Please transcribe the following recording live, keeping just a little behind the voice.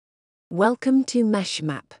Welcome to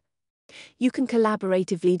MeshMap. You can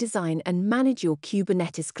collaboratively design and manage your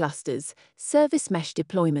Kubernetes clusters, service mesh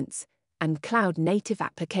deployments, and cloud-native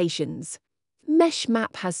applications.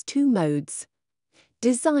 MeshMap has two modes: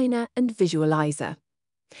 Designer and Visualizer.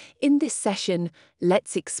 In this session,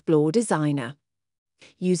 let's explore Designer.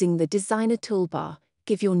 Using the Designer toolbar,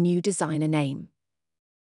 give your new design a name.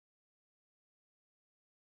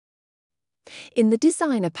 In the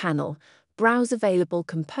Designer panel, browse available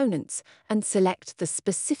components and select the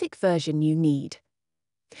specific version you need.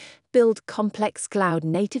 Build complex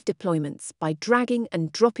cloud-native deployments by dragging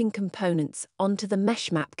and dropping components onto the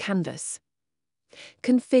MeshMap canvas.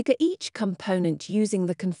 Configure each component using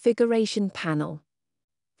the Configuration panel.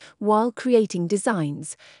 While creating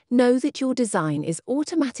designs, know that your design is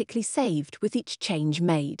automatically saved with each change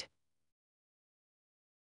made.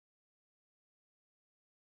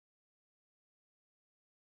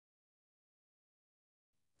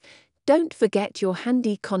 Don't forget your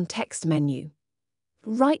handy context menu.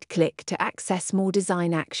 Right-click to access more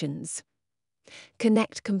design actions.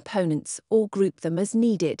 Connect components or group them as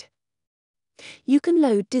needed. You can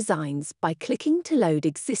load designs by clicking to load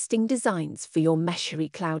existing designs for your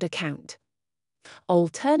Meshery Cloud account.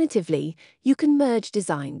 Alternatively, you can merge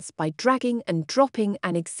designs by dragging and dropping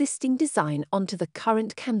an existing design onto the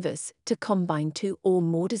current canvas to combine two or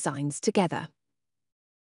more designs together.